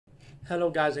Hello,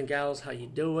 guys and gals. How you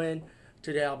doing?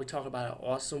 Today, I'll be talking about an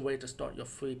awesome way to start your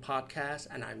free podcast,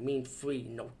 and I mean free.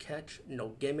 No catch, no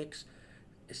gimmicks.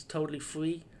 It's totally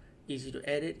free, easy to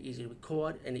edit, easy to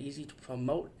record, and easy to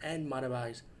promote and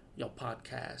monetize your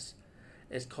podcast.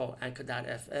 It's called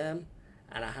Anchor.fm,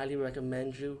 and I highly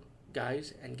recommend you,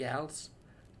 guys and gals,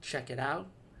 check it out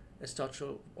and start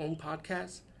your own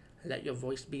podcast and let your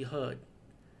voice be heard.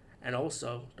 And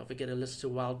also, don't forget to listen to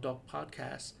Wild Dog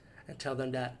Podcast and tell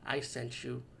them that I sent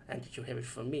you and that you hear it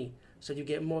from me. So you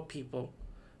get more people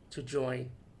to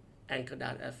join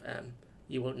Anchor.fm.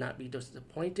 You will not be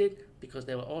disappointed because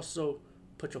they will also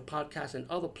put your podcast in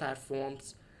other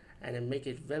platforms and then make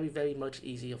it very, very much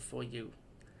easier for you.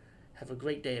 Have a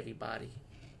great day, everybody.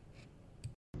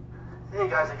 Hey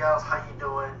guys and gals, how you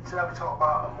doing? Today we talk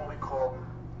about a movie called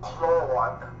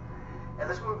Claude. And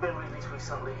this movie been released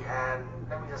recently, and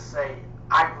let me just say,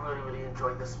 I really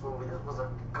enjoyed this movie. This was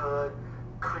a good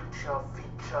creature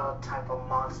feature type of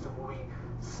monster movie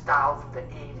style from the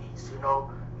 80s, you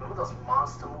know? Remember those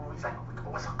monster movies? Like,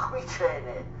 what's a creature in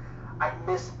it? I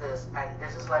miss this, and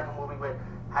this is like a movie where it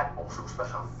had also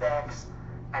special effects,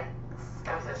 and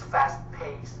everything's fast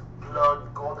paced,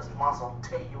 blood, gore, this monster will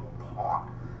tear you apart,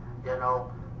 you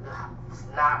know? It's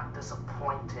not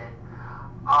disappointed.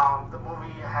 The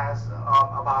movie has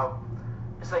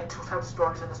it's like two types of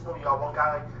stories in this movie. You got one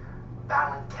guy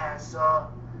battling cancer,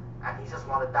 and he just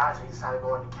wanted to die, so he decided to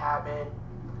go in the cabin,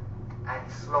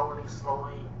 and slowly,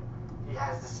 he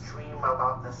has this dream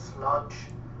about the sludge,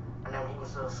 and then when he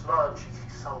was in the sludge, he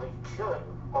suddenly cured,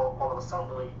 all of a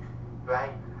sudden,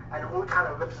 right? And the movie kind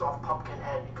of rips off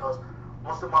Pumpkinhead because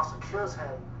once the monster cures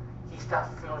him, he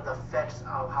starts feeling the effects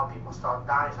of how people start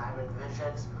dying, so having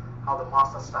visions, how the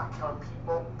monsters start killing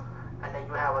people. And then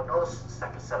you have another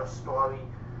second set of story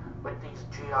with these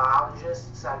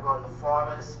geologists that go in the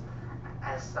forest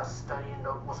and start studying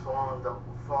what's going on in the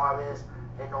forest.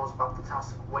 They know about the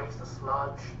toxic waste, the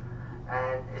sludge.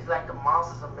 And it's like the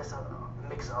monsters are a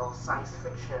mix of science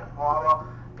fiction and horror,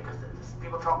 because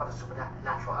people talk about the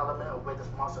supernatural element of where this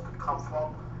monster could come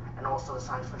from, and also the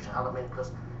science fiction element,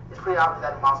 because it's pretty obvious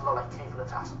that the monster look like came from the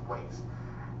toxic waste.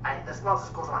 And this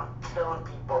monster goes around killing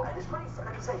people, and it's pretty,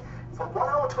 like I say, for 1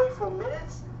 hour 24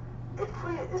 minutes,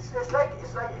 it's like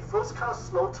it feels kind of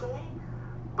slow to me,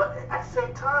 but at the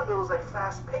same time it was like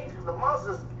fast paced. The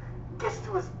monster gets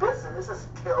to his business. It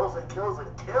just kills and kills and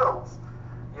kills,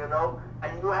 you know.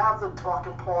 And you have the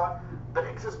talking part, but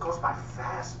it just goes by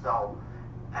fast though.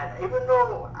 And even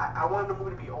though I wanted the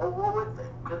movie to be over with,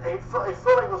 because it felt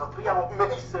like it was a 3-hour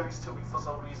miniseries to me for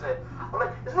some reason. I'm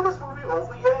like, isn't this movie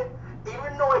over yet?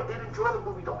 Even though I did enjoy the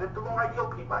movie, don't get the wrong idea,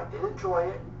 people. I did enjoy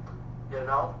it, you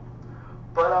know.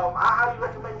 But I highly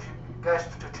recommend you guys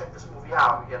to check this movie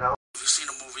out, you know. If you've seen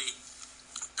the movie,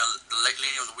 the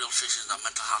lady on the wheelchair, she's in a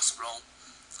mental hospital,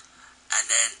 and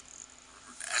then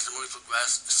as the movie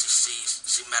progressed,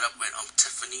 she met up with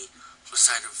Tiffany, who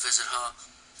decided to visit her.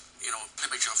 You know, played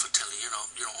by Jennifer Tilly. You know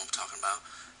what I'm talking about.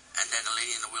 And then the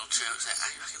lady in the wheelchair said, "I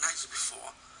recognized you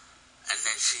before." And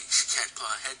then she can't put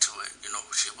her head to it, you know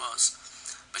who she was.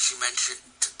 But she mentioned,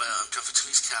 Jennifer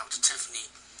Tilly's character, Tiffany,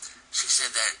 she said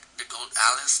that the girl,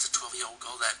 Alice, the 12-year-old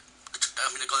girl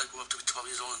the girl that grew up to be 12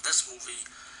 years old in this movie,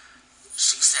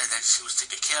 she said that she was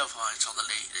taking care of her and told the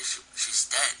lady that she's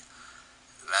dead,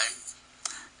 right?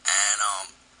 And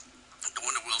the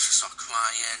one in the wheelchair started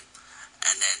crying,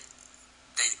 and then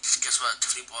guess what?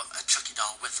 Tiffany brought a Chucky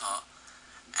doll with her,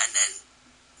 and then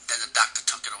the doctor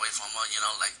took it away from her, you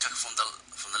know, like took it from the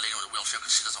lady on the wheelchair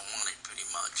because she doesn't want it, pretty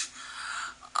much.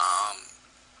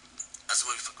 As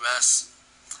the movie progressed,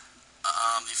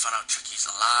 you find out Chucky's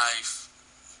alive,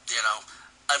 you know.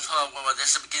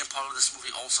 There's the beginning part of this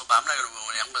movie also, but I'm not going to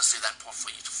ruin it. I'm going to say that part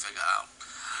for you to figure out.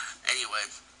 Anyway,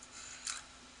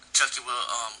 Chucky will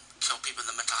kill people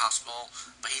in the mental hospital,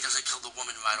 but he doesn't kill the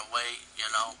woman right away, you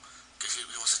know, because he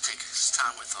wants to take his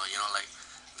time with her, you know, like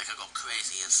make her go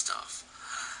crazy and stuff.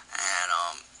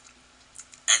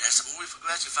 And as the movie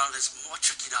progressed, you found there's more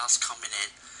Chucky dolls coming in,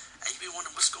 and you be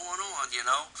wondering what's going on, you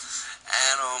know.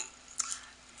 And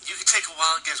you can take a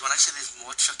wild guess. When I say there's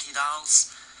more Chucky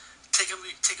dolls, take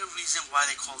a reason why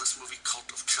they call this movie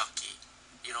Cult of Chucky.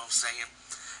 You know what I'm saying?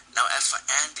 Now, as for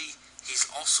Andy, he's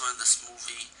also in this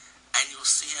movie, and you'll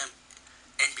see him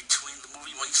in between the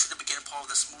movie. When you see the beginning part of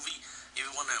this movie,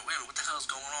 you'll be wondering, wait a minute, what the hell is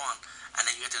going on? And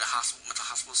then you get to the mental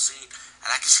hospital scene, and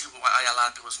I can see why a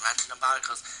lot of people was ranting about it,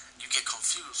 because you get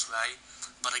confused, right?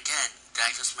 But again,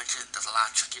 I just mentioned there's a lot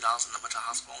of Chucky dolls in the mental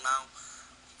hospital now.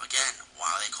 Again,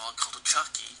 why they call it Cult of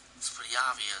Chucky? It's pretty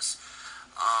obvious.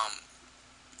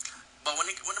 But when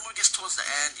the movie gets towards the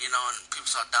end, you know, and people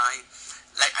start dying,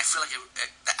 like I feel like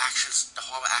the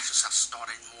horror actions have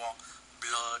started more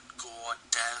blood, gore,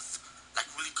 death, like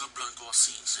really good blood and gore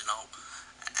scenes, you know.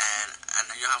 And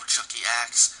you know how Chucky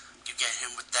acts, you get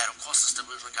him with that. Of course, it's the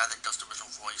original guy that does the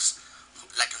original voice,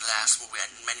 like in the last movie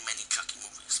and many Chucky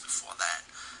movies before that.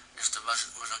 It's the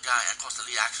original guy, and of course the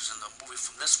lead actress in the movie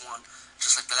from this one,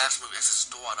 just like the last movie, is his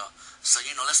daughter. So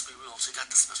you know, let's be real. She got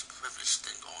the special privilege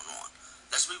thing going on.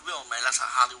 Let's be real, man. That's how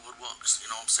Hollywood works. You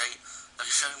know what I'm saying? Like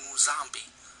Sherry Moon Zombie.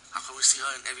 How can we see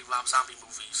her in every Rob Zombie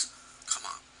movies? Come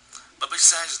on. But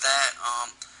besides that,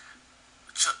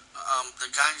 the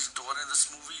guy's daughter in this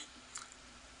movie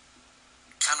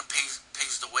kind of pays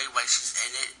the way while she's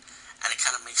in it, and it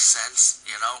kind of makes sense,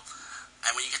 you know.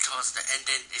 And when you get towards the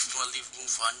ending, it's going to leave room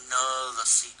for another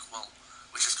sequel,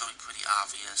 which is going to be pretty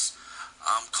obvious.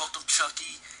 Cult of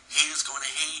Chucky, haters going to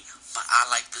hate, but I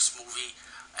like this movie,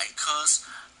 and cause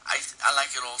I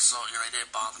like it also. You know, it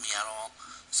didn't bother me at all.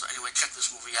 So anyway, check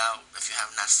this movie out if you have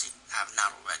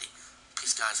not already.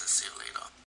 Peace, guys, and see you later.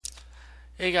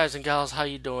 Hey guys and gals, how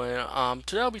you doing?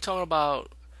 Today I'll be talking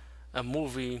about a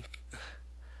movie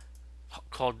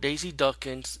called Daisy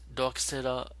Duckins, Dog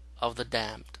Sitter of the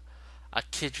Damned. I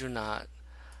kid you not.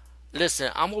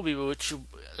 Listen, I'm gonna be with you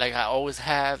like I always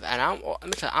have, and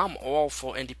I'm all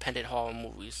for independent horror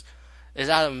movies. It's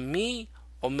either me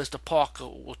or Mr. Parker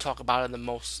will talk about it the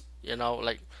most. You know,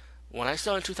 like when I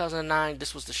started in 2009,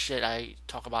 this was the shit I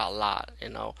talk about a lot. You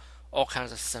know, all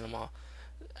kinds of cinema,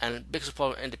 and big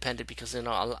support independent because they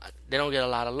don't get a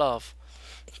lot of love.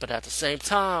 But at the same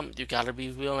time, you gotta be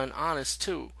real and honest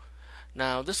too.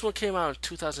 Now, this one came out in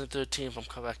 2013, if I'm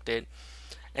corrected,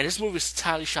 and this movie is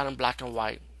entirely shot in black and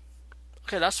white.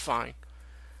 Okay, that's fine.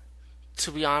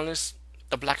 To be honest,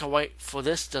 the black and white for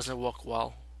this doesn't work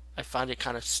well. I find it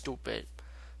kind of stupid.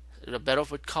 They're better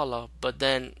with color, but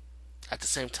then at the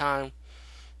same time,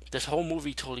 this whole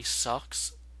movie totally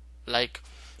sucks. Like,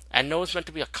 I know it's meant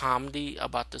to be a comedy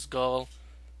about this girl.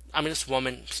 This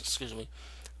woman, excuse me,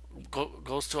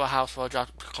 goes to a house for a job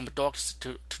to become a dog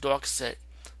sit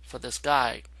for this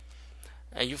guy,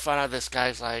 and you find out this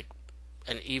guy's like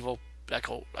an evil, like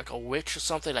a witch or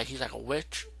something. Like he's like a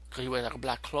witch because he wears like a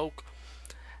black cloak.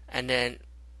 And then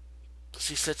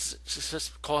she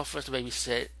call her friends to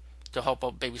babysit to help her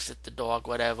babysit the dog,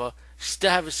 whatever. She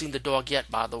still haven't seen the dog yet,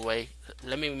 by the way.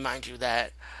 Let me remind you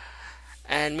that.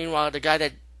 And meanwhile, the guy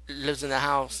that lives in the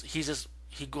house,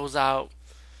 he goes out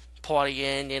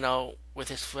partying, you know, with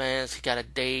his friends. He got a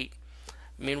date.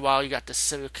 Meanwhile, you got the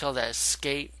serial killer that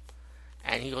escaped,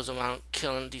 and he goes around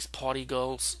killing these party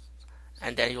girls.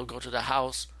 And then he'll go to the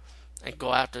house and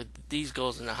go after these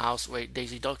girls in the house where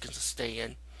Daisy Duckins is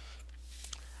staying.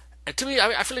 And to me,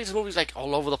 I feel like this movie's like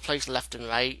all over the place, left and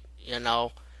right, you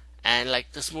know. And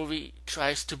like this movie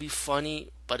tries to be funny,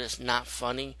 but it's not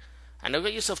funny. And don't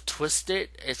get yourself twisted.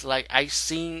 It's like I've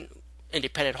seen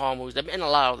independent horror movies. There've been a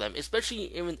lot of them,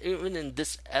 especially even in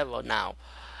this era now.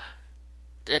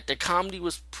 That the comedy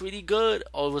was pretty good,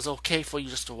 or it was okay for you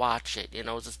just to watch it. You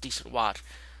know, it was a decent watch.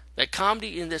 The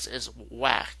comedy in this is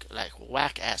whack, like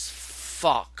whack as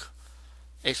fuck.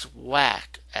 It's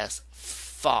whack as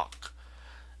fuck.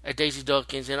 Daisy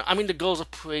Duckins, you know, the girls are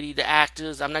pretty. The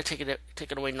actors, I'm not taking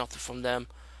away nothing from them.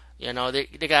 You know, they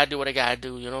gotta do what they gotta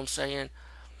do. You know what I'm saying?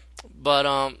 But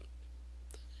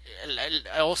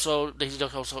also Daisy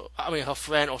Duckins her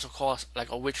friend also calls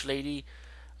like a witch lady,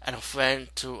 and her friend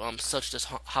to search this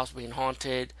house being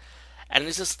haunted, and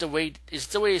it's just the way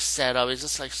it's set up. It's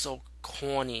just like so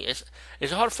corny.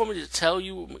 It's hard for me to tell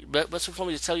you, but what's for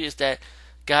me to tell you is that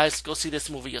guys, go see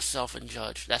this movie yourself and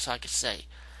judge. That's all I can say.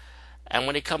 And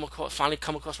when they finally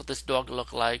come across what this dog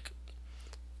looked like,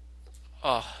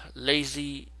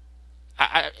 lazy.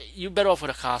 You better off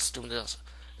with a costume than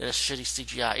a shitty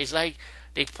CGI. It's like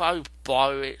they probably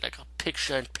borrow it like a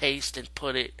picture and paste and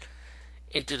put it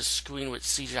into the screen with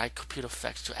CGI computer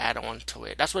effects to add on to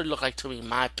it. That's what it looked like to me,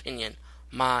 my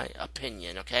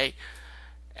opinion. Okay?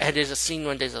 And there's a scene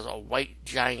when there's a white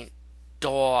giant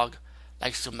dog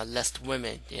likes to molest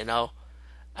women, you know?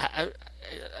 I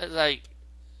like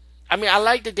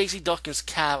the Daisy Duckins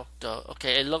character,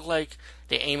 okay? It looked like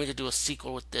they're aiming to do a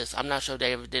sequel with this. I'm not sure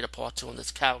they ever did a part 2 on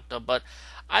this character, but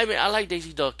I like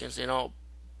Daisy Duckins, you know?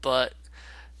 But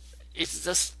it's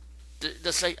just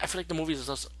like, I feel like the movie is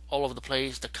just all over the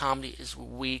place. The comedy is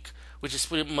weak, which is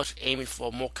pretty much aiming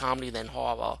for more comedy than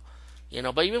horror, you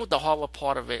know. But even with the horror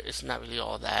part of it, it's not really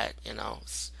all that, you know.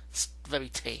 It's very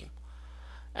tame.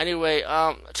 Anyway,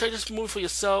 check this movie for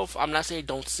yourself. I'm not saying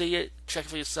don't see it. Check it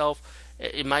for yourself.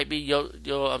 It might be your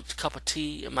cup of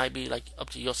tea. It might be like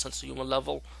up to your sense of humor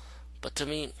level. But to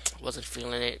me, I wasn't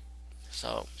feeling it.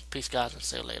 So, peace, guys, and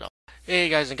see you later. Hey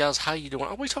guys and gals, how you doing?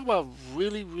 I want to talk about a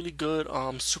really good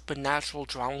supernatural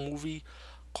drama movie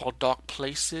called Dark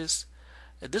Places.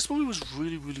 This movie was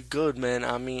really good, man.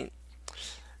 I mean,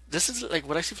 this is like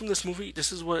what I see from this movie.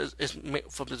 This is what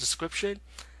from the description,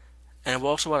 and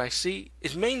also what I see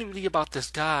is mainly really about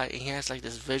this guy. And he has like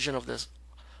this vision of the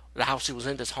house he was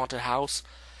in, this haunted house,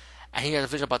 and he has a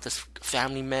vision about this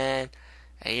family man,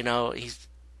 and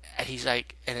he's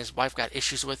like, and his wife got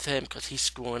issues with him because he's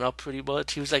screwing up pretty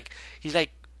much. He's like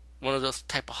one of those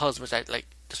type of husbands that like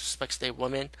disrespects their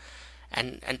women,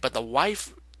 and but the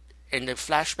wife in the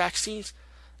flashback scenes,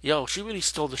 yo, she really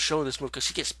stole the show in this movie because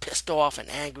she gets pissed off and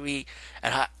angry,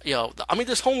 and I mean,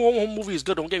 this whole movie is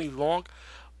good. Don't get me wrong,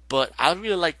 but I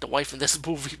really like the wife in this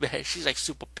movie, man. She's like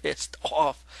super pissed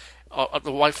off.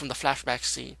 The wife from the flashback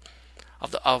scene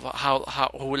of how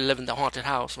who would live in the haunted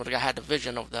house when the guy had the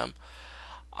vision of them.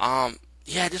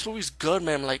 Yeah, this movie's good,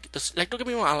 man. Like this, like don't get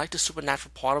me wrong, I like the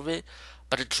supernatural part of it,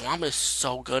 but the drama is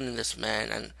so good in this, man,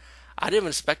 and I didn't even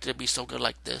expect it to be so good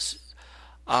like this.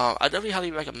 I definitely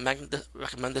highly recommend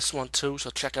this one too. So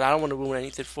check it out. I don't want to ruin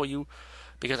anything for you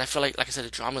because I feel like I said, the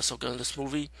drama is so good in this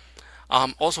movie.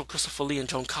 Also Christopher Lee and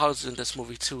Joan Collins is in this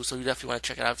movie too, so you definitely want to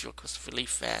check it out if you're a Christopher Lee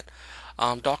fan.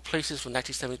 Dark Places from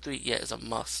 1973, yeah, is a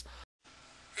must.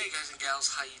 Hey guys and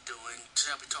gals, how you doing?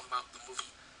 Today I'll be talking about the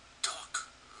movie Dark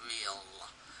Real.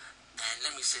 And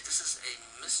let me say, this is a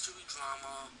mystery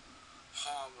drama,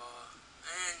 horror,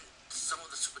 and some of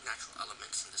the supernatural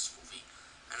elements in this movie,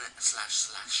 and a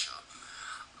slasher.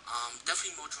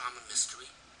 Definitely more drama mystery.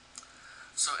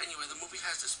 So anyway, the movie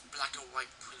has this black and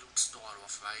white prelude start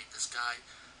off, right? This guy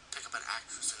pick up an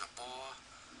actress in a bar,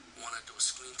 wanna do a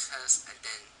screen test, and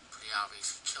then pretty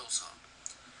obvious he kills her.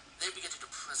 Then we get to the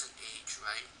present age,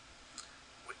 right?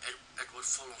 With Edward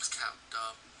Furlong's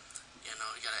character, you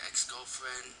know, he got an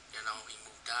ex-girlfriend, you know, he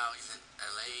moved out, he's in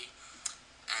LA,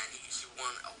 and he won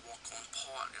a walk-on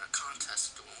part in a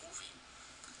contest to do a movie.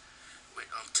 With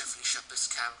Tiffany Shepard's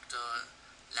character,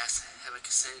 Lasse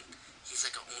Henriksen, he's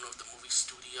like an owner of the movie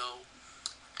studio,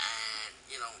 and,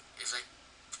 you know, it's like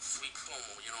free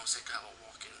promo, you know, it's like to have a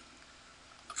walk-in,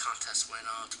 a contest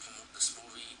winner to promote this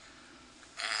movie,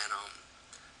 and,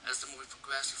 as the movie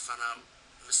progressed, you find out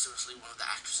mysteriously one of the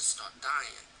actresses start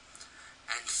dying.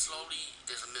 And slowly,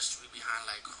 there's a mystery behind,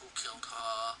 like, who killed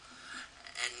her.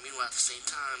 And meanwhile, at the same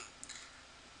time,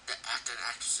 the actor and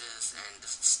actresses and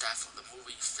the staff of the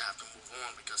movie still have to move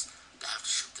on because they have to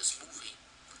shoot this movie.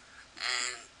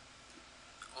 And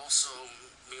also,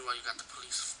 meanwhile, you got the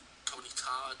police, Tony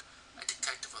Todd, a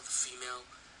detective of the female,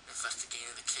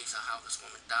 investigating the case of how this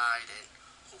woman died and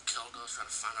who killed her, trying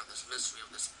to find out this mystery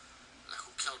of this, like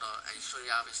who killed her. And it's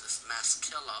pretty obvious this mass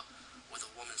killer with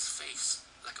a woman's face,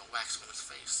 like a wax woman's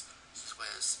face. He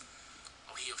wears,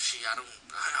 or he or she, I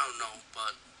don't know,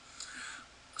 but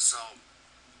so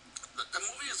the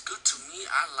movie is good to me.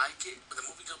 I like it, but the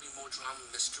movie gonna be more drama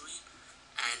mystery,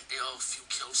 and there are a few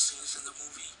kill scenes in the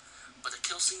movie. But the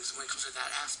kill scenes, when it comes to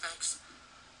that aspects,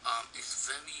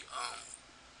 it's very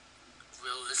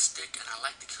realistic, and I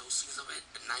like the kill scenes of it.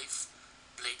 The knife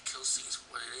blade kill scenes,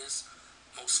 what it is,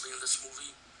 mostly in this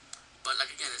movie. But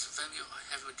like again, it's very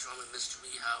heavy drama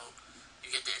mystery. How you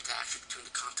get the interaction between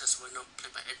the contest winner, played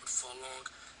by Edward Furlong,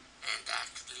 and the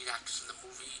lead actress in the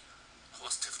movie,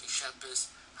 Horst Tiffany Shepard.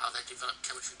 How they develop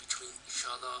chemistry between each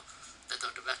other. That the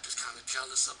director's kind of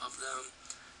jealous of them,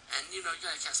 and you know, you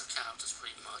got a cast of characters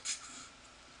pretty much.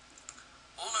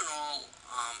 All in all,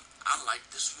 I liked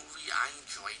this movie. I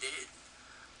enjoyed it.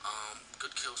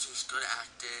 Good kill scenes, good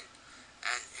acting,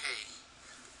 and hey,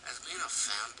 as being a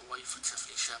fanboy for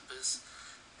Tiffany Shepard,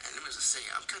 and let me just say,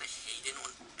 I'm kind of hating on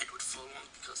Edward Furlong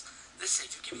because, let's say,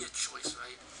 if you give me a choice,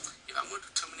 right? If I'm going to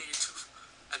Terminator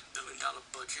 2, $1 billion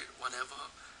budget, whatever,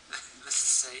 let's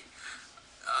just say,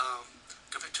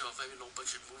 compared to a very low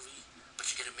budget movie, but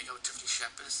you get to make out with Tiffany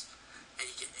Shepard, and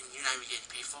you're not even getting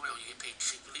paid for it, or you get paid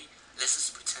cheaply. Let's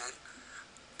just pretend.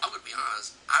 I'm gonna be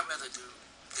honest. I'd rather do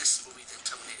this movie than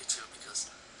Terminator 2 because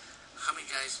how many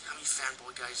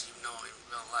fanboy guys you know in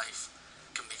real life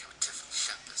can make out with Tiffany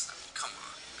Shepard? I mean, come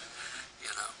on,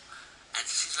 you know. And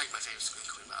she's like my favorite screen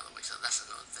queen, by the way, so that's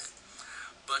another thing.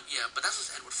 But yeah, but that's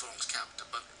just Edward Furlong's character.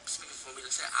 But speaking for me to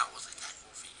say, I was in that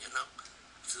movie, you know.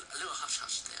 It's a little hush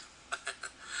hush there.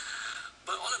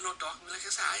 But all in all, Dark, like I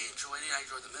said, I enjoyed it. I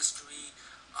enjoyed the mystery.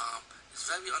 It's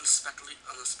very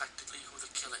unexpectedly who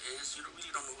the killer is. You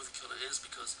really don't know who the killer is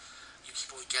because you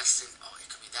keep on guessing. Oh, it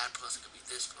could be that person, it could be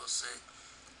this person,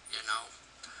 you know.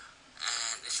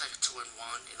 And it's like a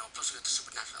 2-in-1, you know. Plus, we got the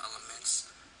supernatural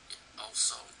elements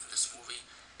also in this movie.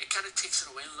 It kind of takes it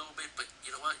away a little bit, but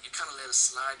you know what? You kind of let it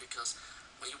slide because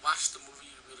when you watch the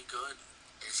movie really good,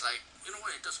 it's like, you know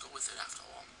what, it does go with it after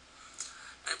all.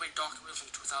 Anyway, Dark Wheel from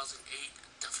 2008,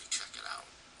 definitely check it out.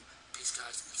 Peace,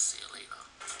 guys, and see you later.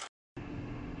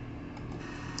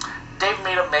 Dave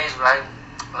Made a Maze, right?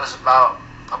 It was about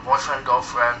a boyfriend and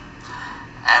girlfriend,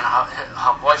 and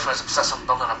her boyfriend's obsessed with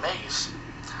building a maze.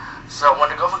 So when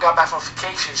the girlfriend got back from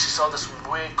vacation, she saw this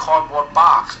weird cardboard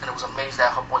box, and it was a maze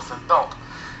that her boyfriend built.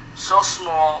 So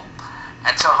small,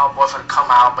 and telling her boyfriend to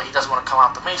come out, but he doesn't want to come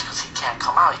out the maze because he can't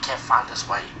come out, he can't find his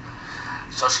way.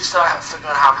 So she started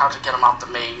figuring out how to get him out the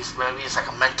maze. Maybe it's like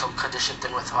a mental condition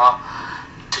thing with her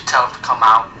to tell him to come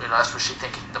out. You know, that's what she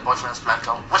thinks the boyfriend's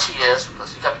mental, which he is,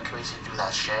 because you gotta be crazy to do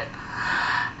that shit.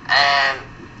 And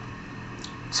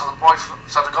so the girlfriend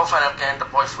ended up getting the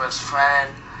boyfriend's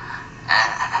friend,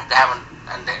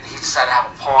 and then he decided to have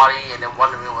a party, and they're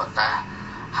wondering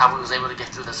how he was able to get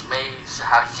through this maze,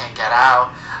 how he can't get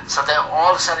out. So they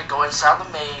all decided to go inside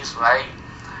the maze, right,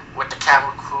 with the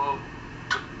camera crew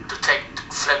to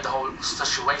flip the whole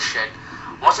situation.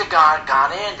 Once they got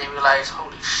in, they realized,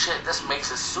 holy shit, this maze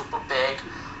is super big.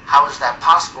 How is that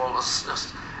possible? It's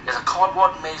a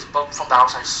cardboard maze built from the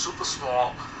outside, super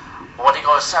small. But when they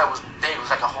go inside, it was big. It was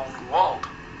like a whole new world.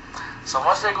 So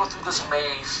once they go through this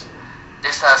maze, they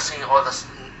start seeing all this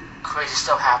crazy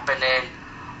stuff happening.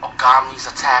 Origami's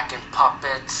attacking,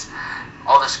 puppets,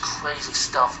 all this crazy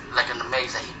stuff like in the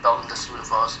maze that he built in this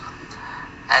universe.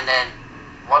 And then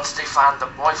once they find the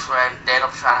boyfriend, they end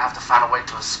up trying to have to find a way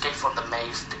to escape from the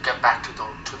maze to get back to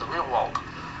the real world,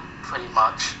 pretty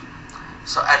much.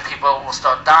 So, and people will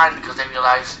start dying because they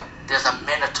realize there's a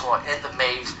minotaur in the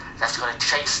maze that's going to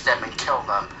chase them and kill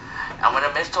them. And when the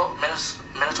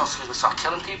minotaur start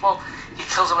killing people, he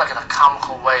kills them like in a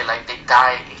comical way, like they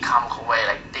die in comical way,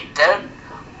 like they dead,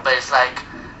 but it's like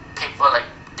paper, like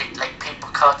paper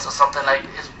cuts or something. Like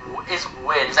it's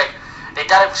weird. It's like they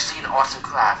die like seeing arts and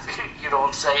craft. You know what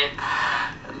I'm saying?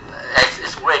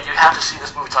 It's weird. You have to see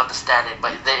this movie to understand it.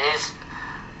 But there is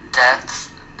deaths,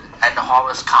 and the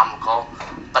horror is comical.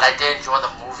 But I did enjoy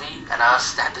the movie, and I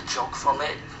understand the joke from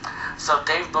it. So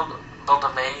Dave built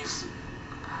a maze.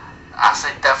 I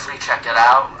say definitely check it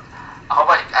out. I hope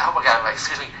I got it right.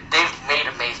 Excuse me. Dave Made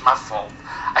a Maze. My fault.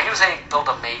 I keep saying build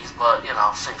a maze, but you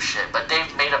know, same shit. But Dave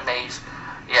Made a Maze.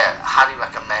 Yeah, highly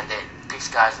recommend it. Peace,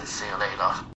 guys, and see you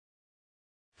later.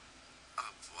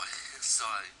 Oh boy,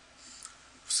 sorry.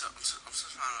 I'm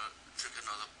still trying to drink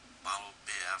another bottle of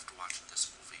beer after watching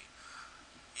this movie.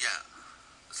 Yeah,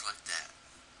 it's like that.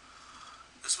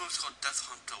 This movie's called Death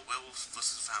Hunter: Werewolves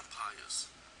vs.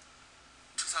 Vampires,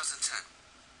 2010.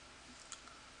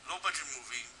 Low budget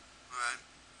movie, right?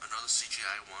 Another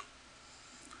CGI one.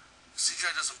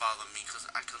 CGI doesn't bother me because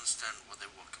I can understand what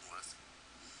they're working with,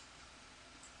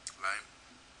 right?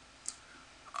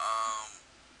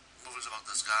 Movie's about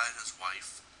this guy and his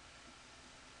wife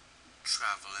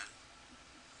traveling,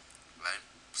 right?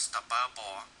 Stop by a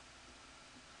bar,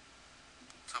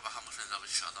 talk about how much they love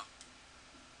each other.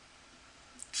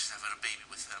 She's having a baby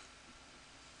with him.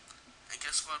 And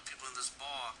guess what? People in this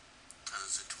bar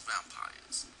turns into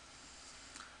vampires.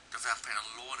 The vampire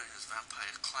lord and his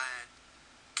vampire clan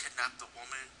kidnapped the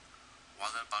woman while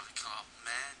they're about to kill off the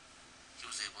man. He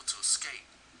was able to escape.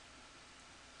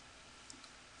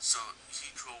 So he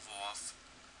drove off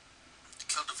to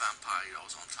kill the vampire that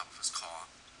was on top of his car.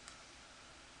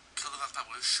 Killed the vampire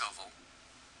with a shovel.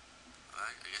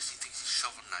 Right? I guess he thinks he's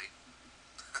Shovel Knight.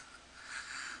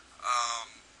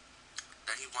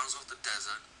 Then he wanders off the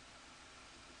desert.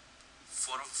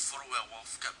 Fought a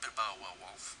werewolf, got bit by a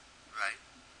werewolf, right?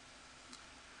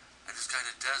 And this guy in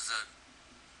the desert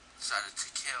decided to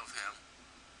take care of him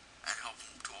and help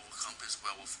him to overcome his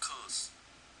werewolf curse.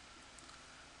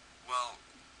 Well,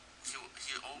 he was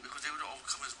able to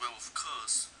overcome his werewolf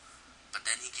curse, but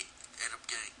then he ended up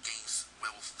gains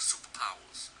werewolf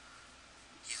superpowers.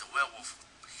 He's a werewolf.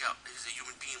 He's a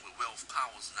human being with werewolf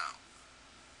powers now.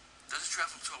 Doesn't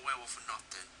transform to a werewolf for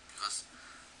nothing because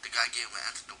the guy gave him an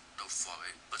antidote for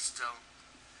it, but still,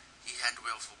 he had the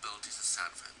werewolf abilities inside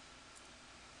of him.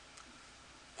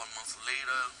 1 month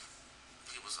later,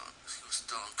 he was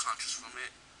still unconscious from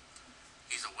it.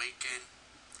 He's awakened,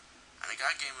 and the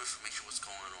guy gave him information what's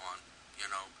going on.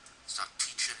 You know, start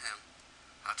teaching him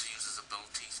how to use his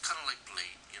abilities, kind of like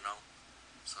Blade. You know,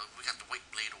 so we got the white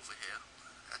Blade over here,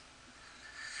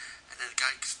 and then the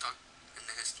guy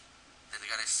then the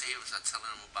guy that saved him started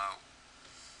telling him about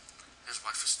his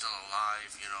wife is still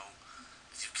alive. You know,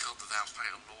 if you kill the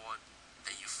vampire lord,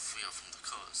 then you free her from the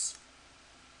curse.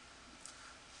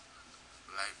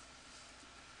 Right?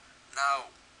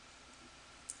 Now,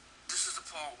 this is the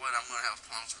part where I'm gonna have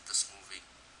problems with this movie.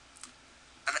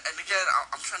 And again,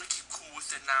 I'm trying to keep cool with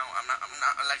it now. I'm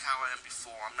not like how I am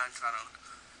before. I'm not trying to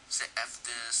say F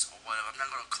this or whatever. I'm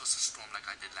not gonna curse the storm like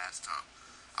I did last time.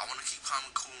 I wanna keep calm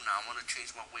and cool now. I wanna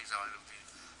change my ways how I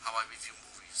review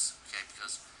movies. Okay,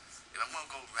 because if I'm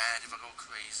gonna go rad, if I go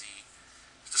crazy,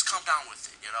 just calm down with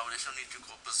it. You know, there's no need to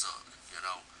go berserk. You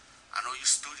know, I know you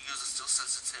studios are still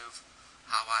sensitive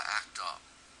how I act up.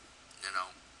 You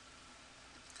know,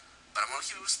 but I want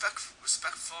to keep it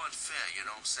respectful and fair. You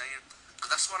know what I'm saying? Because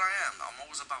that's what I am. I'm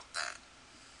always about that.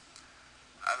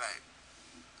 All right.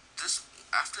 This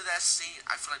after that scene,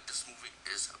 I feel like this movie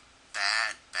is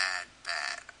bad, bad,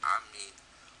 bad. I mean,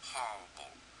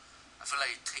 horrible. I feel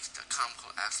like it takes the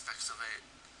comical aspects of it.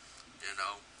 You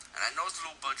know, and I know it's a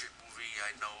low budget movie.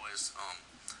 I know it's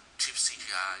cheap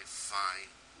CGI. Fine.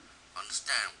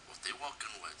 Understand what they're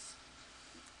working with.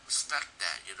 Respect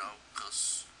that. You know,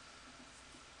 because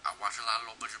I watch a lot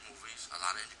of low budget movies, a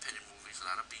lot of independent movies, a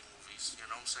lot of B movies, you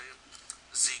know what I'm saying?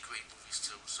 Z grade movies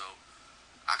too, so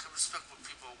I can respect what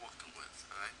people are working with,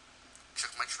 alright?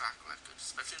 Check my track record,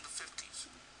 especially in the 50s.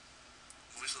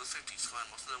 Movies from the 50s, fine,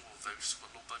 most of them were very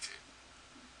super low budget.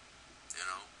 You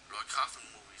know, Lloyd Kaufman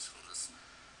movies from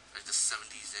like the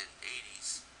 70s and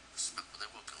 80s, respect what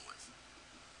they're working with.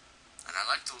 And I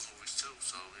like those movies too,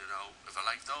 so, you know, if I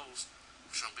like those,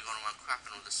 I shouldn't be going around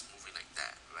crapping on this movie like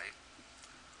that, right?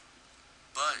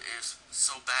 But it's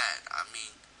so bad. I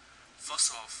mean,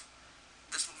 first off,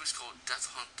 this movie's called Death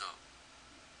Hunter,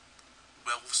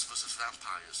 Werewolves vs.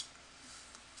 Vampires.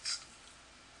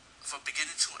 From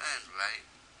beginning to end, right?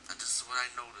 And this is what I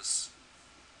noticed.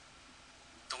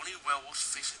 The only werewolves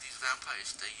facing these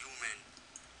vampires, they're human,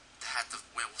 that had the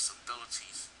werewolves'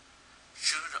 abilities.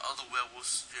 Sure, the other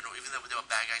werewolves, you know, even though they were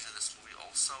bad guys in this movie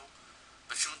also,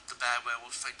 but shouldn't the bad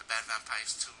werewolves fight the bad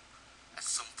vampires too at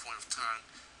some point of time?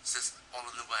 Since all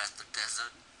of them were at the desert,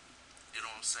 you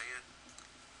know what I'm saying?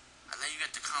 And then you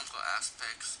get the comical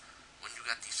aspects when you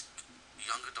got these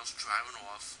young adults driving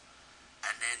off,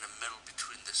 and they're in the middle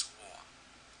between this war.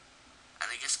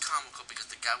 And it gets comical because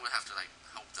the guy would have to like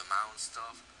help them out and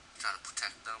stuff, trying to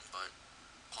protect them, but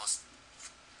of course,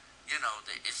 you know,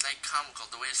 it's like comical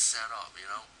the way it's set up, you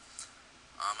know?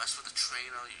 As for the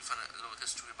trainer, you find a little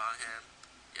history about him,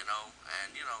 you know,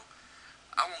 and you know,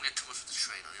 I won't get too much with the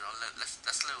trainer, you know,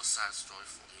 that's a little side story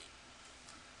for me.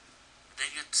 Then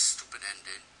you get the stupid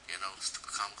ending, you know,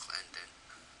 stupid comical ending.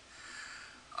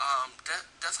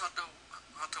 Death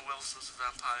Hunter Werewolves vs.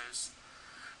 Vampires.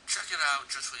 Check it out,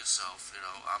 judge for yourself, you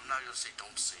know. I'm not gonna say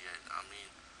don't see it. I mean,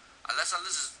 unless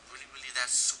it's really, really that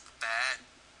super bad,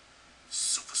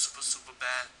 super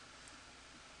bad,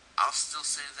 I'll still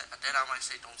say that. Then I might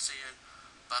say don't see it,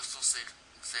 but I'll still say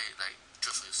like,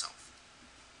 judge for yourself.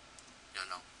 You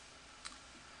know.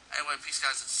 Anyway, peace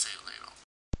guys, and see you later.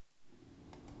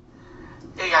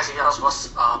 Hey guys and girls,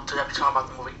 today we're talking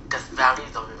about the movie Death Valley,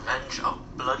 The Revenge of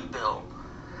Bloody Bill.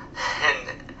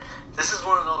 And this is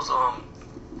one of those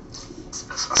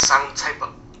silent type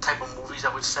of movies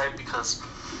I would say, because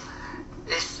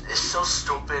it's so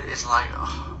stupid. It's like,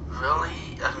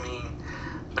 really? I mean,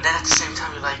 but then at the same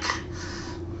time you're like,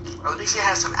 at least it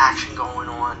has some action going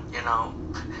on, you know.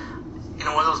 You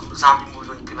know, one of those zombie movies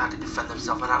when people have to defend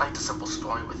themselves, and I like the simple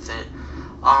story with it.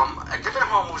 I've been in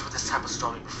horror movies with this type of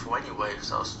story before anyway,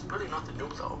 so it's really nothing new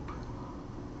though.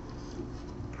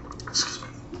 Excuse me.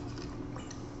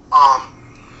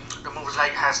 The movie's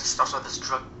like starts with this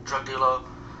drug dealer,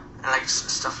 and like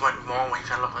stuff went wrong when he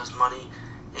tried to look for his money.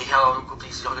 And he held a group of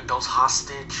these young adults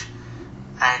hostage,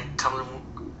 and tell them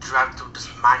to drive through this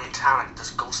mining town, like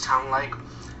this ghost town like.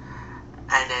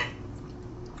 And then,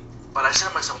 but I said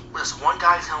to myself, there's one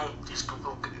guy telling these group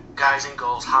of guys and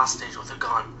girls hostage with a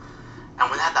gun. And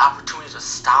when they have the opportunity to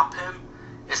stop him,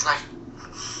 it's like,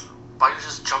 why don't you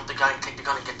just jump the gun and take the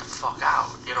gun and get the fuck out?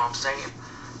 You know what I'm saying?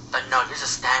 Like, no, you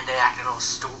just stand there acting all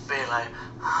stupid, like,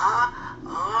 huh?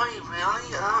 Oh, you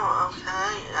really? Oh,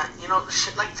 okay. You know,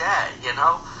 shit like that, you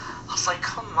know? I was like,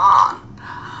 come on.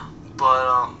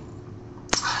 But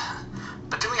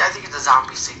to me, I think the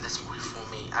zombies save this movie for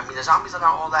me. I mean, the zombies are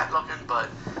not all that looking, but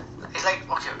it's like,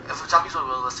 okay, if the zombies were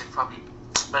realistic, probably,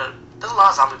 but there's a lot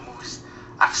of zombie movies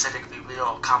I've said it could be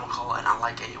real comical, and I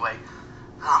like it anyway.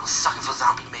 I'm a sucker for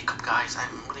zombie makeup, guys. I'm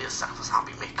really a sucker for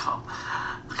zombie makeup.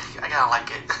 I gotta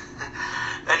like it.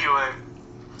 Anyway,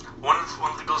 one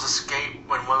of the girls escaped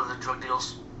when one of the drug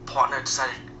dealers' partner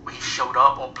decided when he showed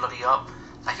up, all bloody up,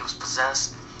 like he was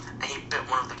possessed, and he bit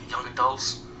one of the young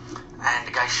adults, and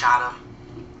the guy shot him.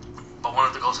 But one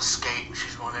of the girls escaped.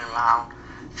 She's running around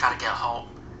trying to get help.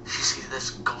 She sees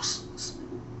this ghost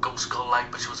girl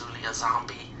like, but she was really a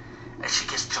zombie. And she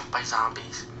gets jumped by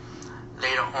zombies.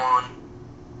 Later on,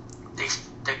 the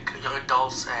young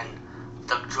adults and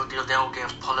the drug dealer, they all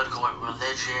get political with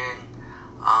religion,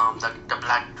 The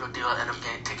black drug dealer ended up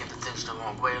getting taking the things the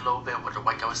wrong way a little bit. What the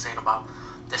white guy was saying about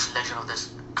this legend of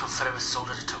this Confederate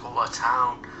soldier that took over a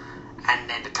town, and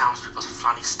then the townspeople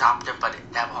finally stopped him, but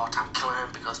they have a hard time killing him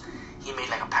because he made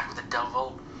like a pact with the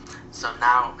devil. So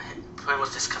now, pretty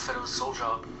much this Confederate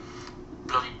soldier,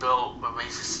 Bloody Bill, will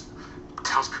raise his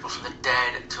townspeople from the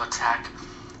dead to attack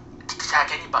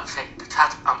anybody,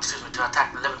 to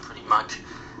attack the living, pretty much,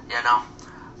 you know.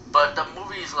 But the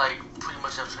movie is like pretty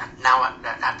much now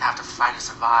have to fight and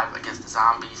survive against the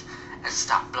zombies and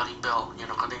stop Bloody Bill, you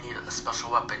know, because they need a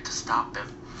special weapon to stop him.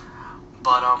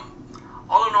 But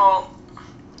all in all,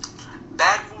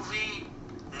 bad movie,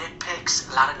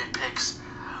 nitpicks, a lot of nitpicks.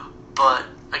 But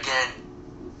again,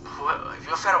 if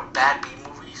you're a fan of bad B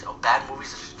movies or bad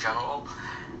movies in general,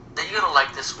 then you're gonna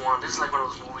like this one. This is like one of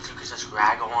those movies you can just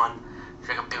rag on,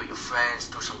 drink a beer with your friends,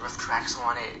 do some riff tracks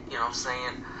on it. You know what I'm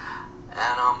saying?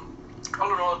 And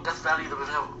all in all, Death Valley: The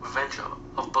Revenge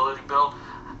of Bloody Bill.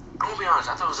 I'm gonna be honest,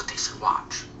 I thought it was a decent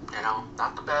watch. You know,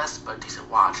 not the best, but a decent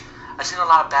watch. I've seen a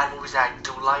lot of bad movies that I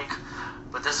do like,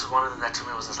 but this is one of them that to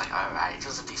me was just like, alright, it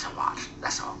was a decent watch.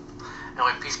 That's all.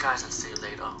 Anyway, peace, guys, and see you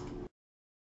later.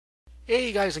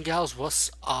 Hey guys and gals,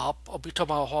 what's up? I'll be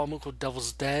talking about a horror movie called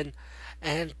Devil's Den,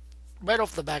 and right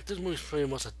off the bat, this movie's pretty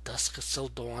much a Dusk Till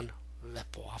Dawn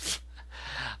ripoff.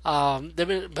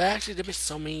 But actually, there've been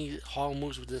so many horror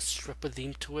movies with this stripper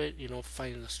theme to it. You know,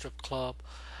 fighting a strip club,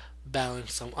 battling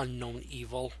some unknown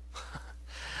evil.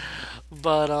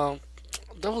 But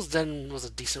Devil's Den was a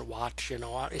decent watch. You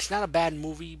know, it's not a bad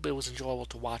movie, but it was enjoyable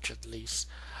to watch at least.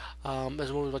 There's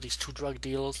a movie about these two drug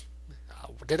dealers.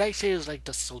 Did I say it was like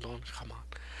Dusk Till Dawn? Come on.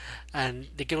 And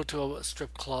they go to a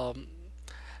strip club,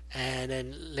 and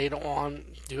then later on,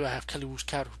 you have Kelly Wu's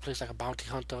character who plays like a bounty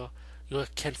hunter. You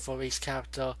have Ken Foray's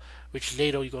character, which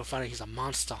later you're gonna find out he's a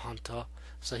monster hunter.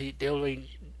 So he already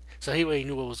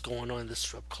knew what was going on in this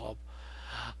strip club.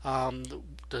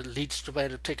 The lead stripper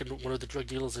ended up taking one of the drug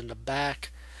dealers in the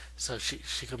back, so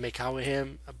she could make out with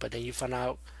him. But then you find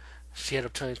out she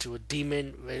ended up turning into a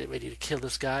demon, ready to kill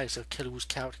this guy. So Kelly Wu's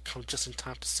character comes just in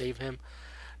time to save him.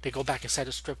 They go back inside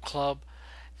the strip club,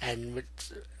 and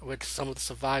with some of the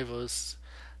survivors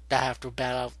that have to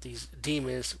battle out these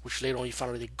demons, which later on you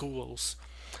find out they're ghouls,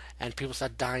 and people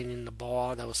start dying in the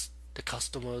bar. That was the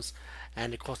customers,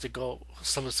 and of course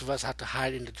some of the survivors have to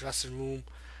hide in the dressing room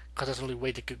because that's the only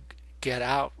way they could get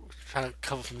out, trying to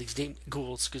cover from these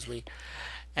ghouls. Excuse me.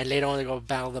 And later on, they're gonna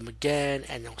battle them again,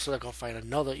 and also they're gonna fight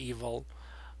another evil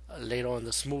later on in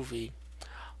this movie.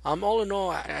 All in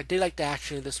all, I did like the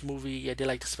action in this movie. I did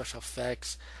like the special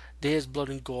effects. There's blood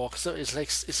and gore, so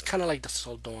it's kind of like the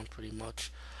Soul Dawn, pretty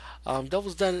much.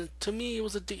 Devil's Den, to me, it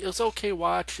was okay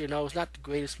watch. You know, it's not the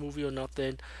greatest movie or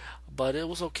nothing, but it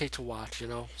was okay to watch. You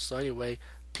know. So anyway,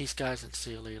 peace, guys, and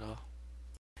see you later.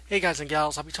 Hey guys and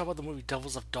gals, I'll be talking about the movie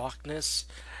Devils of Darkness,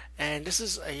 and this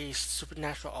is a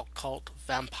supernatural occult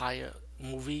vampire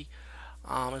movie.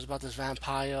 It's about this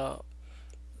vampire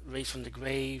raised from the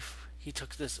grave. He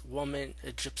took this woman,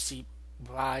 a gypsy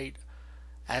bride,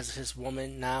 as his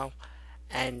woman now,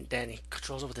 and then he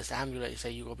controls her with this amulet. He say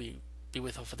you gonna be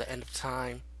with her for the end of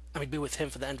time. Be with him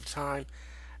for the end of time,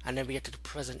 and then we get to the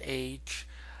present age,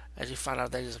 as you find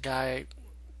out there's a guy,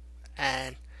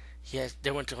 and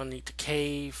they went to underneath the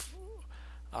cave.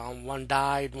 One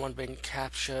died, one been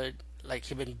captured, like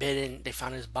he'd been bitten. They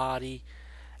found his body,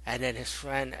 and then his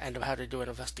friend ended up having to do an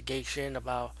investigation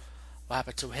about what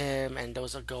happened to him. And there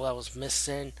was a girl that was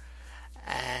missing,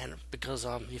 and because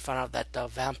he found out that the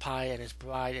vampire and his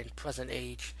bride in present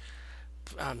age,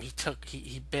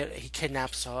 he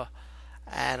kidnaps her,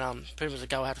 and pretty much the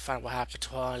guy had to find out what happened to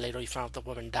her. And later he found out the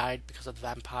woman died because of the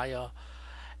vampire,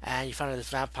 and you find out this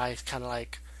vampire is kind of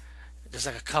like there's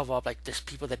like a cover up, like there's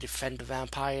people that defend the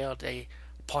vampire. They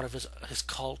part of his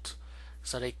cult,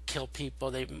 so they kill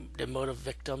people. They murder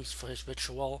victims for his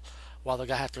ritual, while the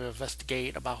guy has to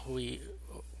investigate about who he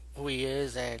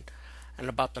is and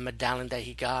about the medallion that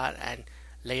he got. And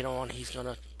later on, he's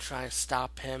gonna try and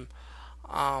stop him.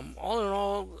 All in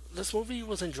all, this movie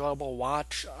was enjoyable to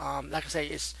watch. Like I say,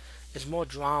 it's more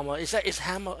drama. It's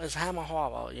Hammer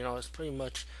horror. You know, it's pretty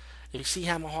much if you see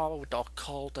Hammer horror with the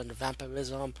occult and the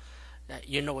vampirism,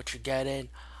 you know what you're getting.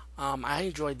 I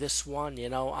enjoyed this one. You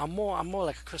know, I'm more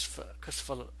like a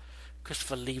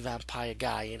Christopher Lee vampire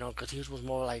guy. You know, because he was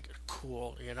more like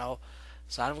cool. You know,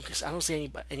 so I don't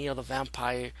see any other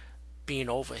vampire being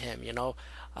over him. You know,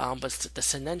 but the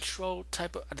Sinestro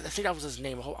type of, I think that was his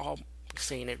name. I'm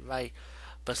saying it right.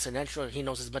 But Sinestro, he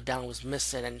knows his medallion was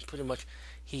missing, and pretty much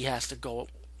he has to go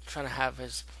trying to have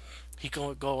his. He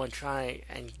gonna go and try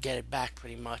and get it back,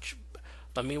 pretty much.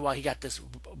 But meanwhile, he got this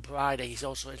bride that he's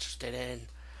also interested in,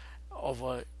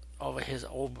 over his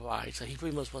old bride. So he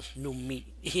pretty much wants new meat.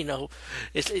 You got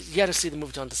to see the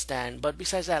movie to understand. But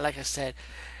besides that, like I said,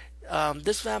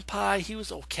 this vampire, he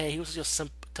was okay. He was just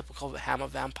typical Hammer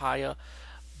vampire.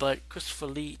 But Christopher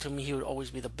Lee, to me, he would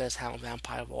always be the best Hammer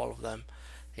vampire of all of them.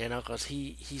 Because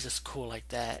he's just cool like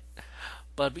that.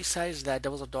 But besides that,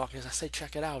 Devils of Darkness, I say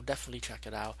check it out. Definitely check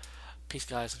it out. Peace,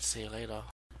 guys, and see you later.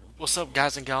 What's up,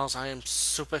 guys and gals? I am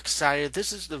super excited.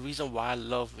 This is the reason why I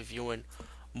love reviewing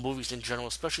movies in general,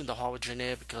 especially the horror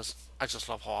genre, because I just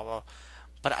love horror.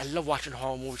 But I love watching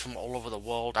horror movies from all over the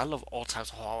world. I love all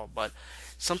types of horror, but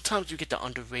sometimes you get the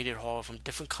underrated horror from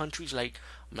different countries like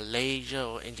Malaysia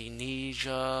or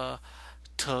Indonesia,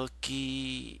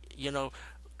 Turkey,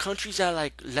 countries that are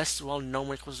like less well known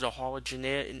when it comes to the horror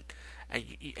genre, and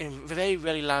very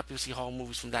rarely a lot of people see horror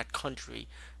movies from that country.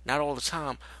 Not all the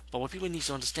time, but what people need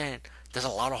to understand, there's a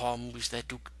lot of horror movies that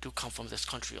do come from this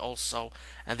country also,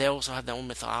 and they also have their own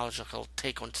mythological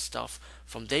take on stuff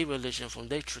from their religion, from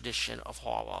their tradition of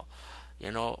horror,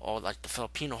 or like the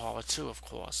Filipino horror too, of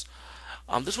course.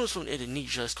 This one's from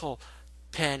Indonesia. It's called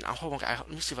hold on, let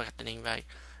me see if I got the name right.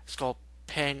 It's called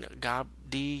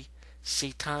Pengabdi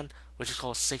Setan, which is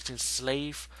called Satan's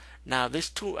Slave. Now,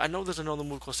 this too, I know there's another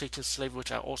movie called Satan's Slave,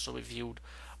 which I also reviewed,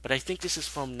 but I think this is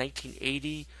from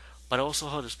 1980, but I also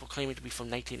heard it's proclaimed to be from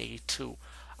 1982.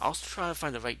 I was trying to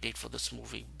find the right date for this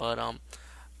movie, but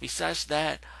besides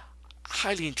that, I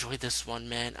highly enjoyed this one,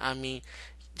 man. I mean,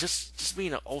 just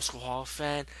being an old school horror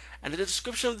fan, and the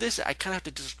description of this, I kind of have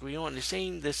to disagree on. They're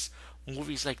saying this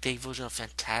movie is like their version of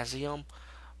Phantasm,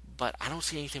 but I don't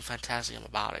see anything Phantasm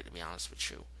about it, to be honest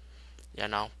with you. You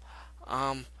know,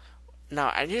 um, Now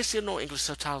I didn't see no English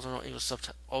subtitles or no English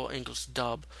or English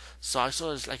dub, so I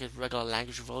saw it as like a regular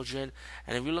language version.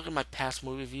 And if you look at my past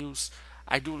movie reviews,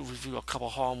 I do review a couple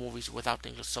horror movies without the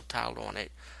English subtitle on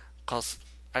it, cause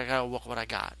I gotta work with what I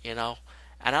got. And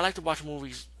I like to watch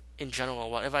movies in general.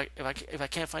 Well, if I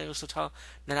can't find English subtitle,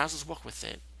 then I'll just work with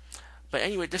it. But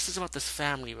anyway, this is about this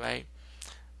family, right?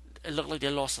 It looked like they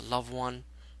lost a loved one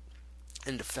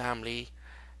in the family,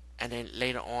 and then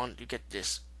later on you get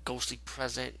this ghostly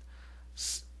present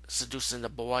seducing the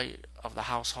boy of the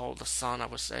household, the son, I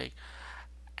would say.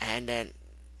 And then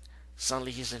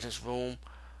suddenly he's in his room,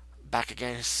 back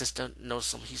again. His sister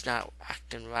knows him, he's not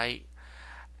acting right.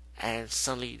 And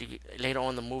suddenly, later on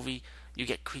in the movie, you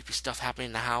get creepy stuff happening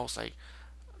in the house, like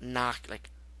knock, like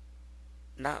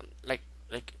not like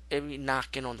every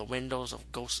knocking on the windows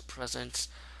of ghost presence,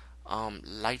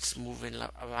 lights moving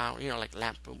around, like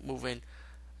lamp moving,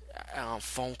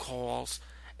 phone calls.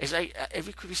 It's like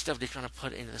every creepy stuff they're trying to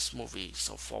put in this movie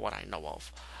so far, what I know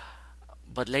of.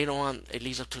 But later on, it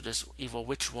leads up to this evil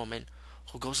witch woman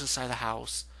who goes inside the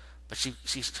house, but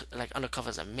she's like undercover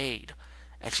as a maid,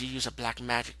 and she uses black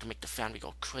magic to make the family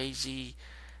go crazy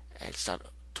and start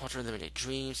torturing them in their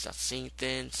dreams, start seeing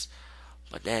things.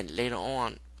 But then later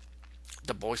on,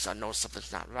 the boy start noticing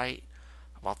something's not right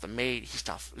about the maid.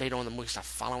 Later on in the movie, he start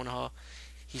following her.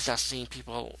 He starts seeing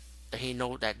people that he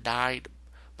know that died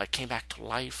but came back to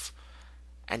life.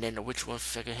 And then the witch woman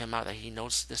figured him out that he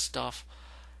knows this stuff.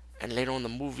 And later on in the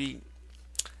movie,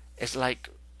 it's like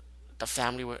the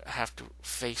family would have to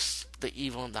face the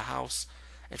evil in the house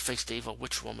and face the evil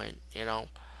witch woman.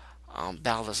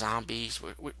 Battle the zombies,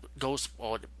 ghosts,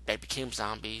 or they became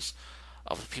zombies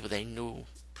of the people they knew,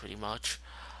 pretty much.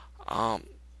 Um,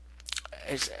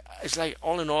 it's like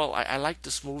all in all, I like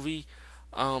this movie.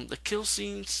 The kill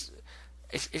scenes,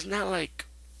 it's not like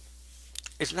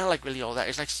really all that.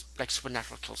 It's like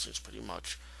supernatural kill scenes, pretty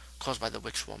much, caused by the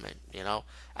witch woman.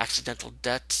 Accidental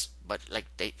deaths, but like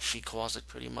she caused it,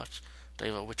 pretty much. The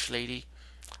evil witch lady.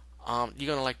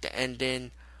 You're gonna like the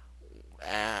ending.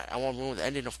 I won't ruin the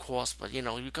ending, of course, but you're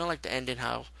gonna like the ending,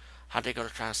 how they're gonna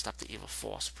try and stop the evil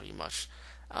force, pretty much.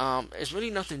 It's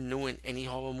really nothing new in any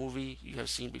horror movie you have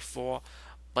seen before,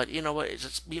 but you know what? It's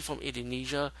just being from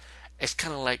Indonesia. It's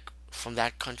kind of like from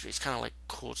that country. It's kind of like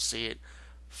cool to see it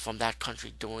from that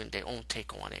country doing their own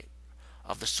take on it,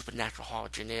 of the supernatural horror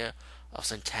genre, of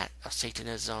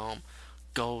Satanism,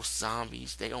 ghosts,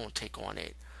 zombies, their own take on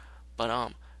it.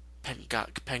 But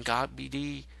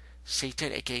Pengabdi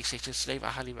Satan, aka Satan's Slave, I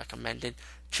highly recommend it.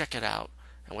 Check it out.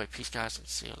 And wait, peace, guys, and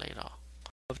see you later.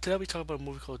 Today we talk about a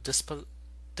movie called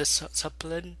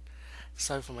Discipline.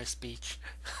 Sorry for my speech.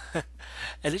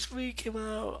 And this movie came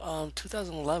out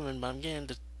 2011, but I'm getting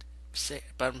to say,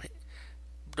 but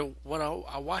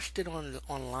I watched it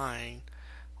online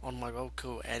on my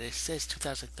Roku, and it says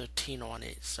 2013 on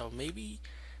it. So maybe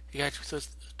it got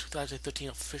 2013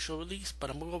 official release, but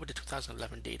I'm gonna go with the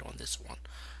 2011 date on this one.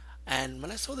 And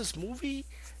when I saw this movie,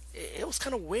 it was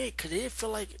kind of weird because it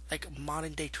felt like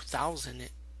modern day 2000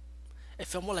 it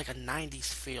felt more like a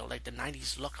 '90s feel, like the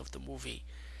 '90s look of the movie.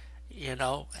 And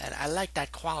I like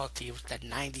that quality. It was that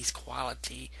 '90s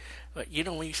quality. But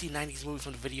when you see '90s movies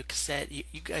on the video cassette,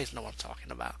 you guys know what I'm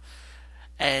talking about.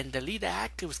 And the lead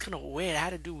actor was kind of weird. I had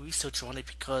to do research on it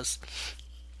because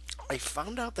I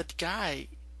found out that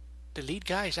the lead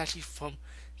guy, is actually from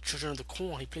Children of the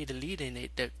Corn. He played the lead in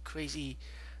it, the crazy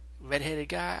redheaded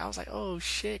guy. I was like, oh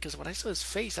shit, because when I saw his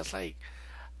face, I was like,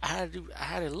 I had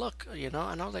to look, and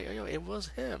I was like, yo, it was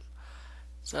him.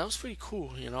 So that was pretty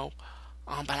cool.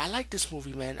 But I like this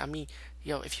movie, man. I mean,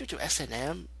 if you're to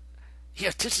S&M,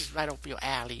 this is right up your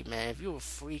alley, man. If you're a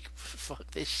freak,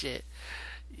 fuck this shit.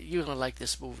 You're gonna like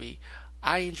this movie.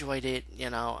 I enjoyed it.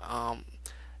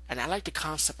 And I like the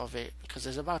concept of it because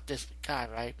it's about this guy,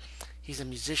 right? He's a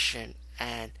musician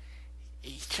and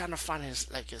he's trying to find his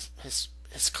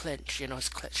clinch, his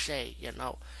cliche,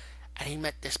 And he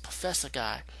met this professor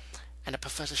guy, and the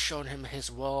professor showed him his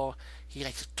role. He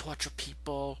likes to torture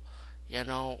people,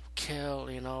 kill,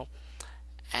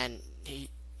 and he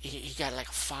got like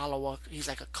a follower. He's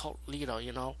like a cult leader.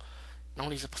 Not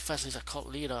only is a professor, he's a cult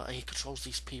leader, and he controls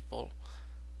these people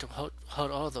to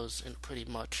hurt others, pretty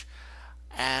much.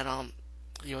 And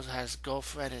he also has his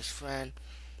girlfriend, his friend.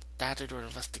 They had to do an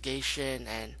investigation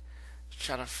and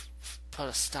try to put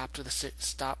a stop to the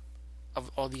stop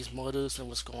of all these murders and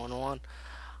what's going on.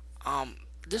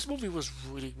 This movie was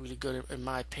really, really good in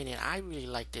my opinion. I really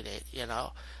liked it.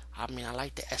 I mean, I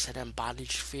like the S&M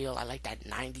bondage feel. I like that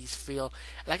 '90s feel.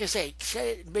 Like I say,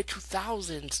 mid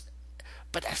 2000s.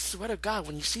 But I swear to God,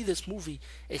 when you see this movie,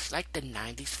 it's like the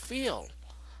 '90s feel.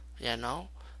 You know.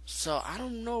 So I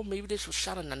don't know. Maybe this was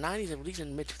shot in the '90s and released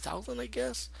in mid 2000s. I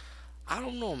guess. I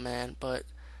don't know, man. But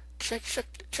check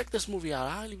this movie out.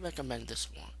 I highly recommend this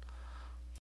one.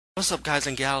 What's up, guys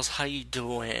and gals? How you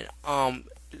doing?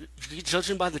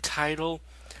 Judging by the title,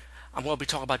 I'm gonna be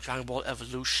talking about Dragon Ball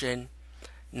Evolution.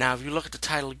 Now, if you look at the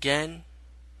title again,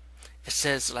 it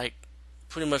says like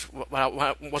pretty much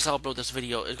once I upload this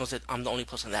video, it's gonna say I'm the only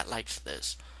person that likes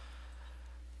this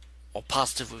or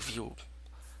positive review,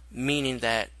 meaning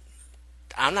that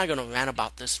I'm not gonna rant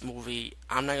about this movie.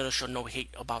 I'm not gonna show no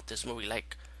hate about this movie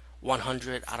like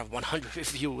 100 out of 100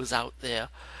 reviewers out there.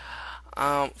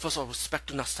 First of all, respect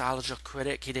to Nostalgia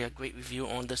Critic. He did a great review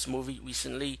on this movie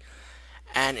recently,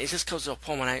 and it just comes to a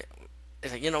point when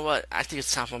it's like, you know what? I think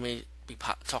it's time for me to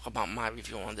talk about my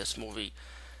review on this movie.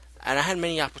 And I had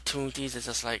many opportunities. It's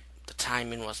just like the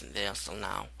timing wasn't there until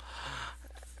now.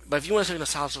 But if you want to check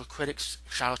Nostalgia Critic,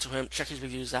 shout out to him. Check his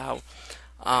reviews out.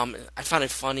 I found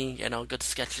it funny, good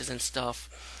sketches and stuff.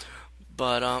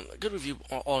 But good review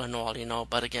all in all,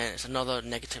 But again, it's another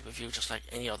negative review, just like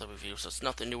any other review. So it's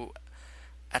nothing new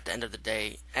at the end of the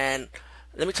day. And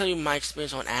let me tell you my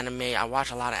experience on anime. I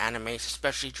watch a lot of animes,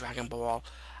 especially Dragon Ball.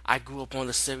 I grew up on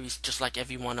the series just like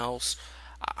everyone else.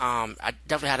 I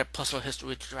definitely had a personal history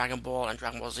with Dragon Ball and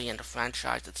Dragon Ball Z and the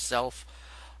franchise itself.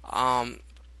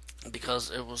 Because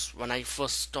it was when I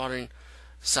first started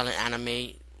selling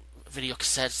anime video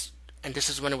cassettes, and this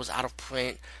is when it was out of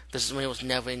print. This is when it was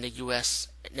never in the US,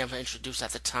 never introduced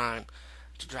at the time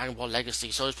to Dragon Ball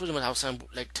Legacy. So it's pretty much I was selling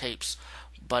bootleg tapes.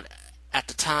 But at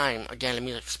the time, again, let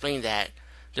me explain that.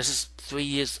 This is 3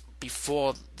 years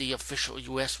before the official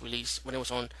US release, when it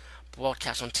was on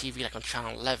broadcast on TV, like on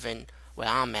Channel 11, where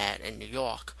I'm at in New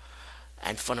York,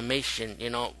 and Funimation,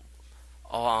 or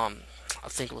I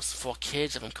think it was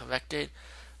 4Kids, if I'm corrected.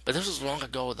 But this was long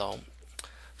ago, though.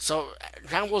 So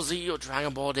Dragon Ball Z or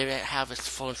Dragon Ball didn't have its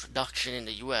full introduction in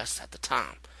the US at the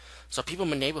time. So people in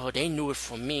my neighborhood, they knew it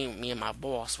from me and my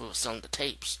boss. We were selling the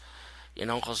tapes,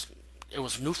 because it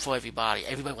was new for everybody.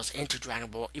 Everybody was into Dragon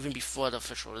Ball even before the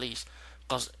official release.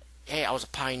 Because, hey, I was a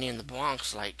pioneer in the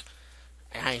Bronx,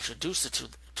 and I introduced it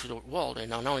to the world.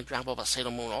 Not only Dragon Ball, but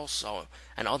Sailor Moon also,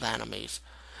 and other animes.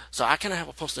 So I kind of have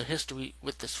a personal history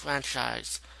with this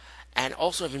franchise. And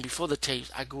also, even before the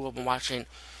tapes, I grew up watching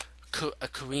a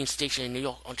Korean station in New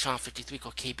York on Channel 53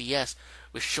 called KBS,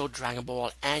 which showed Dragon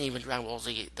Ball and even Dragon Ball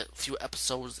Z, the few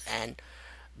episodes and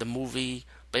the movie,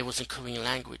 but it was in Korean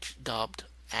language, dubbed.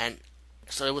 And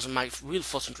so it was my real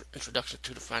first introduction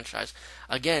to the franchise.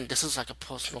 Again, this is like a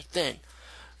personal thing.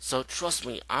 So trust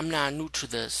me, I'm not new to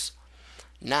this.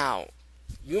 Now,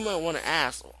 you might want to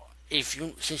ask,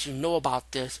 since you know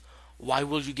about this, why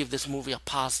will you give this movie a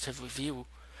positive review?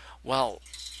 Well,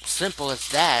 simple as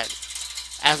that.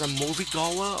 As a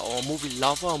moviegoer or a movie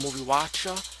lover or movie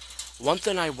watcher, one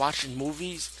thing I watch in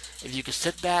movies, if you can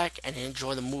sit back and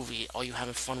enjoy the movie, or you're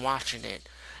having fun watching it.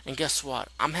 And guess what?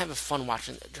 I'm having fun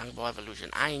watching Dragon Ball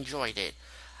Evolution. I enjoyed it.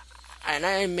 And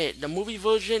I admit, the movie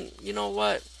version, you know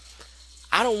what?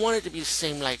 I don't want it to be the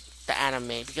same like the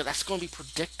anime, because that's going to be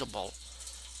predictable.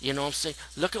 You know what I'm saying?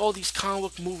 Look at all these comic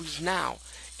book movies now.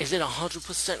 Is it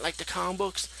 100% like the comic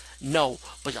books? No,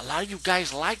 but a lot of you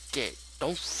guys liked it.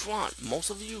 Don't front.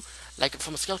 Most of you, like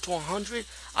from a scale to 100,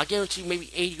 I guarantee you maybe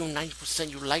 80 or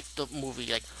 90% you like the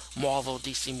movie, like Marvel,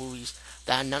 DC movies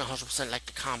that are not 100% like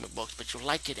the comic books, but you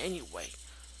like it anyway,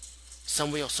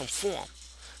 some way or some form.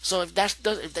 So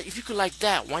if you could like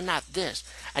that, why not this?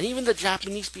 And even the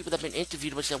Japanese people that have been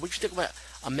interviewed, which said, "What do you think about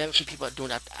American people that are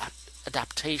doing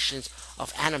adaptations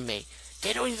of anime?"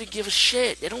 They don't even give a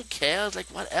shit. They don't care. It's like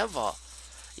whatever,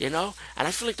 you know. And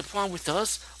I feel like the problem with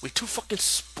us, we're too fucking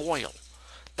spoiled.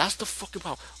 That's the fucking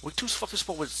problem. We're too fucking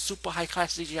spoiled with super high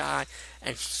class CGI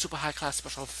and super high class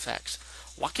special effects.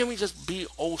 Why can't we just be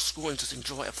old school and just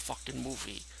enjoy a fucking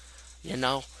movie? You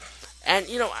know? And,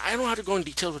 you know, I don't have to go in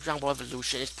detail with Dragon Ball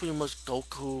Evolution. It's pretty much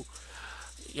Goku.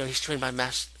 You know, he's trained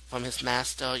from his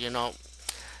master, you know,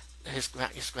 his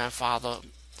grandfather.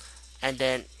 And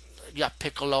then you got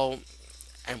Piccolo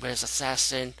and his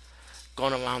assassin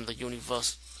going around the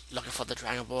universe looking for the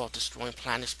Dragon Ball, destroying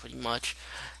planets pretty much.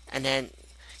 And then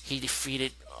he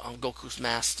defeated Goku's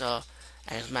master,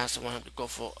 and his master wanted him to go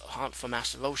for hunt for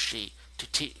Master Roshi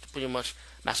to teach. Pretty much,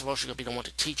 Master Roshi gonna be the one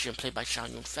to teach him, played by Chow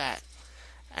Yun Fat.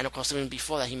 And of course, even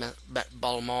before that, he met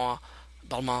Bulma,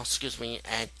 excuse me,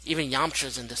 and even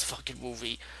Yamcha's in this fucking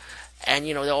movie. And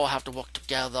you know, they all have to work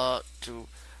together to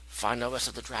find the rest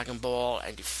of the Dragon Ball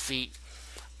and defeat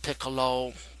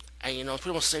Piccolo, and you know,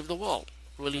 pretty much save the world.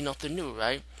 Really nothing new,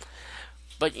 right?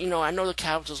 But you know, I know the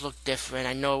characters look different.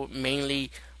 I know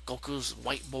mainly Goku's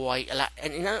white boy,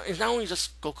 and it's not only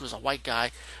just Goku's a white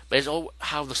guy, but it's all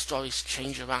how the stories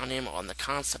change around him, on the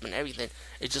concept and everything.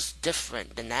 It's just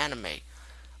different than anime.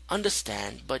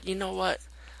 Understand, but you know what?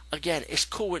 Again, it's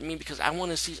cool with me because I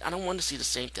want to see. I don't want to see the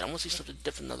same thing. I want to see something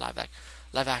different in the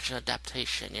live action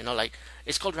adaptation. You know, like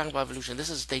it's called Dragon Ball Evolution. This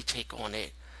is their take on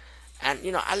it, and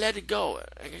you know, I let it go.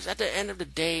 Because at the end of the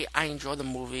day, I enjoy the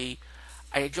movie.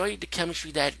 I enjoyed the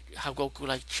chemistry that how Goku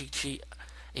like Chi.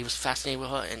 He was fascinated with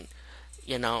her, and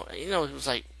you know, it was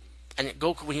like, and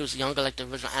Goku when he was younger, like the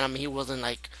original anime, he wasn't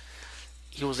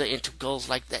into girls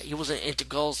like that. He wasn't into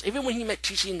girls. Even when he met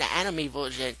Chi in the anime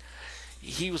version,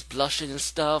 he was blushing and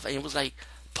stuff, and it was like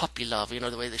puppy love, you know,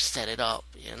 the way they set it up,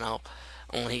 you know,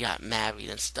 and when he got married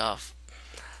and stuff,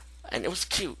 and it was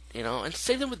cute, you know. And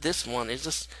same thing with this one. It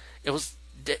was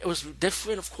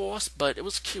different, of course, but it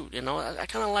was cute, you know. I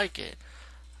kind of like it,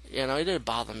 you know. It didn't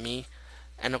bother me,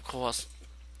 and of course,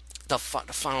 the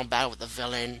final battle with the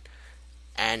villain,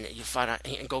 and you find out,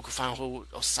 and Goku found who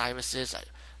Osiris is.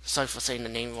 Sorry for saying the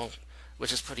name wrong,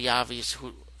 which is pretty obvious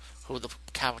who the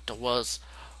character was.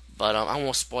 But I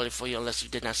won't spoil it for you unless you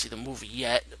did not see the movie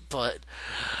yet. But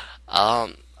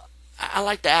I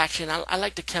like the action. I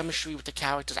like the chemistry with the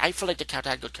characters. I feel like the character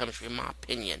had good chemistry, in my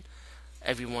opinion.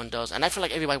 Everyone does, and I feel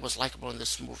like everybody was likable in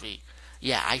this movie.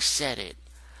 Yeah, I said it.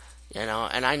 You know,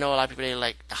 and I know a lot of people, they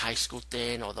like the high school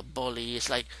thing or the bully. It's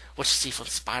like what you see from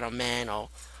Spider-Man or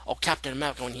Captain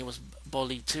America when he was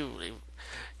bullied too.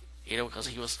 You know, because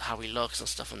he was how he looks and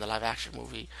stuff in the live action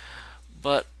movie.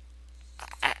 But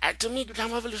to me, Dragon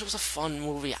Ball Evolution was a fun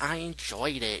movie. I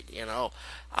enjoyed it. You know,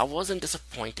 I wasn't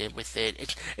disappointed with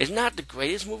it. It's not the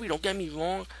greatest movie. Don't get me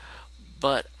wrong,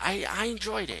 but I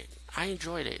enjoyed it. I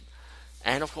enjoyed it.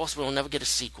 And of course, we'll never get a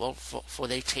sequel for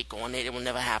their take on it. It will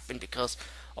never happen because,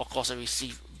 of course, it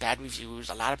received bad reviews.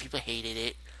 A lot of people hated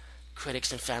it.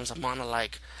 Critics and fans are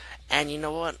mono-like. And you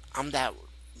know what? I'm that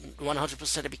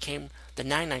 100% that became the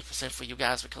 99% for you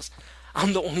guys because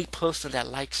I'm the only person that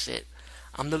likes it.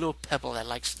 I'm the little pebble that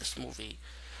likes this movie.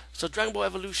 So Dragon Ball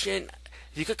Evolution,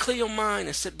 if you could clear your mind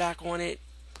and sit back on it,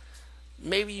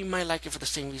 maybe you might like it for the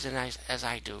same reason as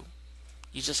I do.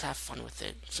 You just have fun with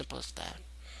it. Simple as that.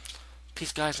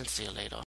 Peace, guys, and see you later.